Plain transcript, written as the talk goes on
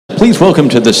Please welcome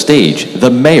to the stage the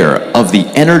mayor of the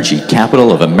energy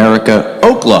capital of America,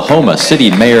 Oklahoma City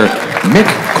Mayor Mick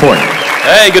Cornett.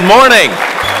 Hey, good morning.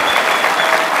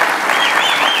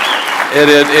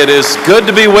 It is good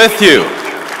to be with you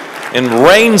in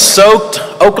rain-soaked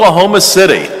Oklahoma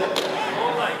City.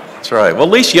 That's right. Well, at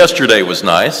least yesterday was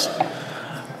nice.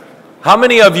 How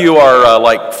many of you are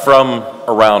like from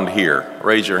around here?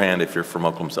 Raise your hand if you're from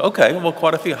Oklahoma City. Okay, well,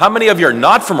 quite a few. How many of you are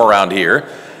not from around here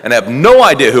and have no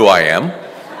idea who I am?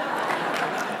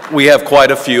 We have quite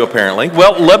a few, apparently.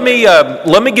 Well, let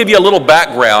me give you a little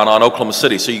background on Oklahoma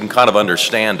City so you can kind of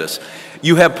understand us.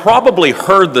 You have probably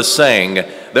heard the saying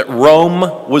that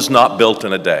Rome was not built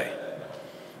in a day.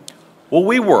 Well,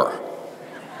 we were.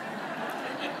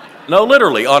 No,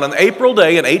 literally, on an April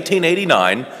day in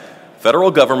 1889, federal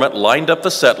government lined up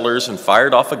the settlers and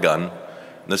fired off a gun,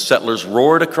 and the settlers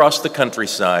roared across the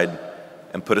countryside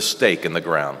and put a stake in the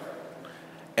ground.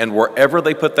 And wherever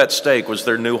they put that stake was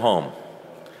their new home.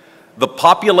 The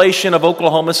population of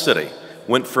Oklahoma City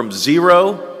went from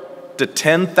 0 to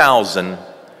 10,000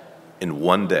 in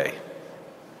one day.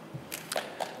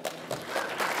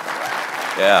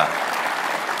 Yeah.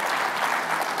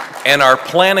 And our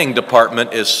planning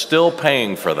department is still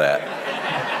paying for that.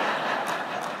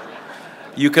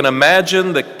 You can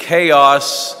imagine the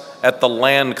chaos at the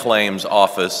land claims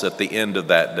office at the end of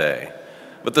that day.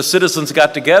 But the citizens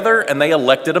got together and they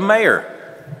elected a mayor.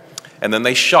 And then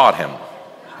they shot him.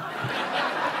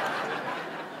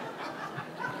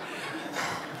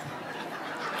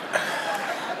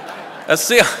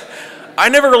 See, I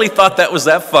never really thought that was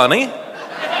that funny.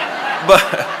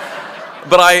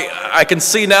 But I can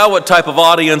see now what type of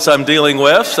audience I'm dealing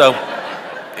with, so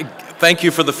thank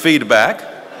you for the feedback.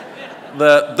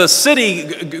 The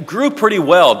city grew pretty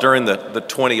well during the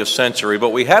 20th century,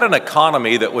 but we had an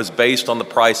economy that was based on the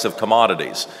price of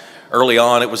commodities. Early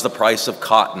on, it was the price of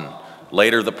cotton,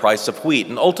 later the price of wheat,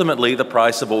 and ultimately the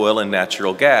price of oil and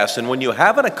natural gas. And when you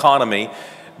have an economy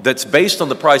that's based on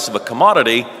the price of a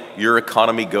commodity, your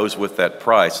economy goes with that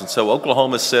price. And so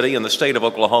Oklahoma City and the state of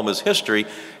Oklahoma's history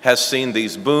has seen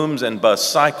these booms and bust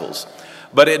cycles.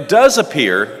 But it does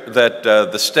appear that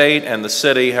the state and the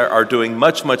city are doing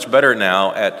much, much better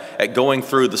now at going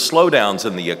through the slowdowns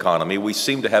in the economy. We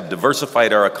seem to have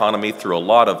diversified our economy through a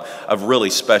lot of really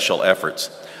special efforts.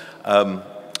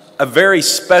 A very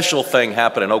special thing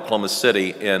happened in Oklahoma City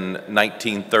in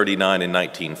 1939 and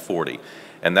 1940.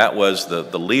 And that was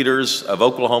the leaders of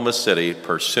Oklahoma City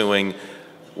pursuing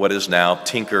what is now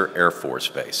Tinker Air Force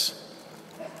Base.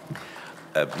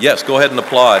 Yes, go ahead and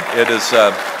applaud.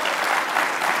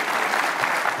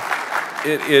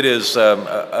 It is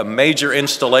a major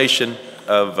installation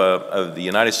of the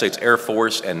United States Air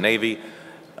Force and Navy,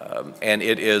 and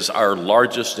it is our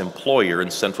largest employer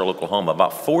in central Oklahoma.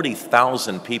 About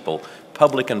 40,000 people,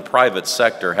 public and private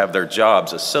sector, have their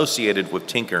jobs associated with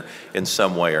Tinker in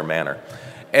some way or manner.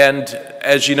 And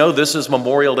as you know, this is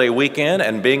Memorial Day weekend,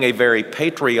 and being a very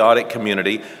patriotic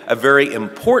community, a very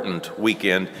important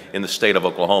weekend in the state of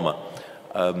Oklahoma.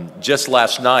 Just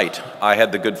last night, I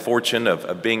had the good fortune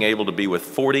of being able to be with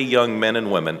 40 young men and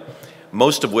women,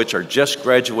 most of which are just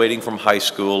graduating from high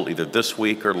school either this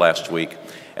week or last week,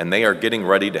 and they are getting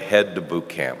ready to head to boot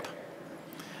camp.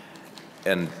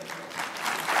 And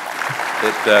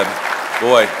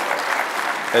boy,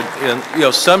 and you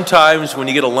know, sometimes when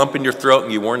you get a lump in your throat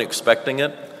and you weren't expecting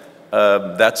it,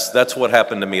 that's what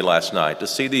happened to me last night, to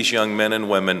see these young men and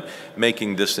women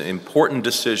making this important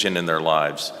decision in their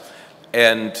lives.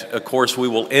 And of course, we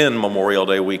will end Memorial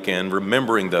Day weekend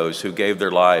remembering those who gave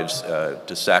their lives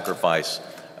to sacrifice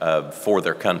for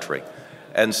their country.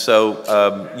 And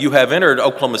so you have entered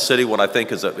Oklahoma City, what I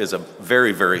think is a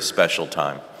very, very special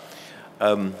time.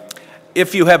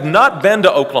 If you have not been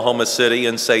to Oklahoma City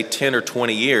in, say, 10 or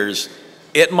 20 years,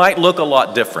 it might look a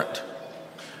lot different.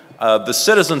 The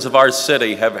citizens of our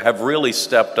city have really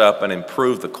stepped up and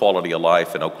improved the quality of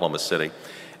life in Oklahoma City.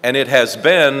 And it has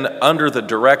been under the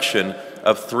direction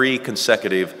of 3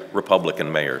 consecutive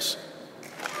Republican mayors.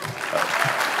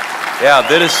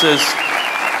 This is,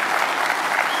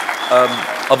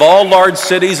 of all large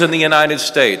cities in the United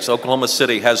States, Oklahoma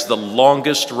City has the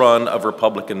longest run of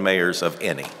Republican mayors of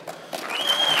any.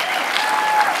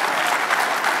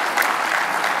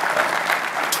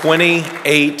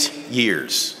 28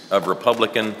 years of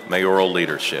Republican mayoral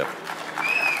leadership.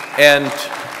 And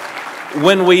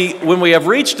when we have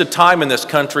reached a time in this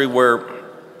country where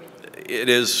it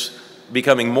is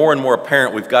becoming more and more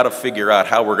apparent we've got to figure out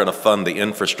how we're going to fund the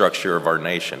infrastructure of our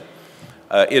nation,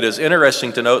 it is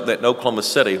interesting to note that in Oklahoma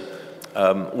City,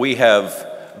 we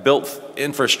have built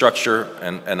infrastructure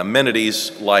and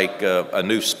amenities like a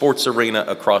new sports arena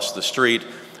across the street.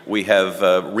 We have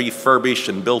refurbished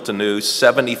and built anew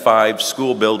 75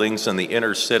 school buildings in the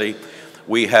inner city.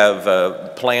 We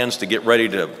have plans to get ready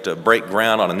to break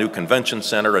ground on a new convention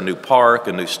center, a new park,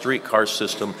 a new streetcar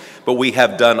system. But we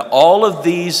have done all of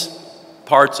these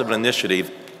parts of an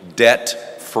initiative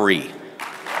debt-free.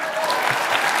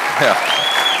 Yeah.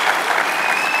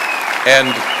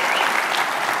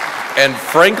 And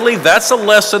frankly, that's a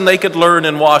lesson they could learn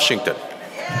in Washington.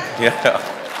 Yeah.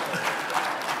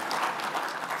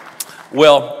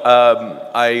 Well,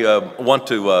 I want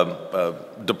to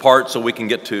depart so we can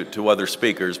get to other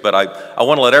speakers, but I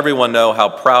want to let everyone know how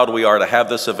proud we are to have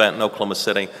this event in Oklahoma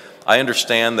City. I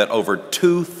understand that over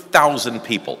 2,000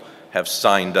 people have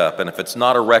signed up, and if it's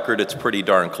not a record, it's pretty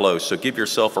darn close. So give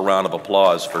yourself a round of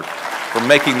applause for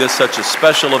making this such a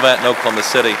special event in Oklahoma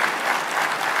City.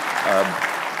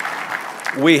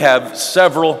 We have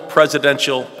several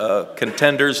presidential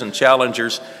contenders and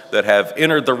challengers that have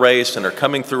entered the race and are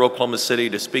coming through Oklahoma City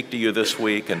to speak to you this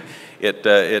week, and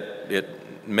it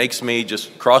makes me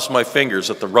just cross my fingers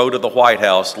that the road to the White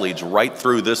House leads right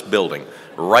through this building,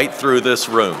 right through this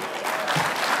room.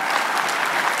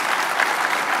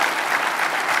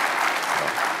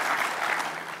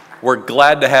 We're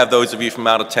glad to have those of you from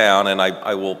out of town, and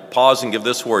I will pause and give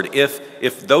this word.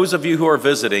 If those of you who are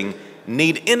visiting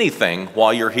need anything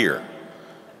while you're here,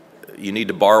 you need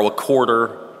to borrow a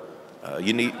quarter,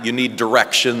 you need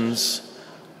directions,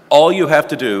 all you have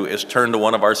to do is turn to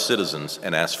one of our citizens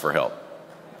and ask for help.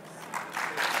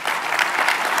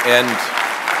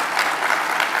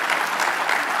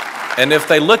 And if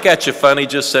they look at you funny,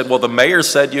 just said, well, the mayor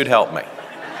said you'd help me.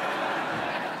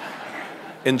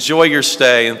 Enjoy your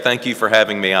stay, and thank you for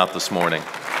having me out this morning.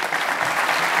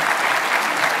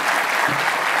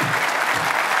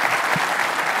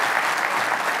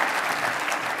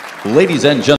 Ladies and gentlemen,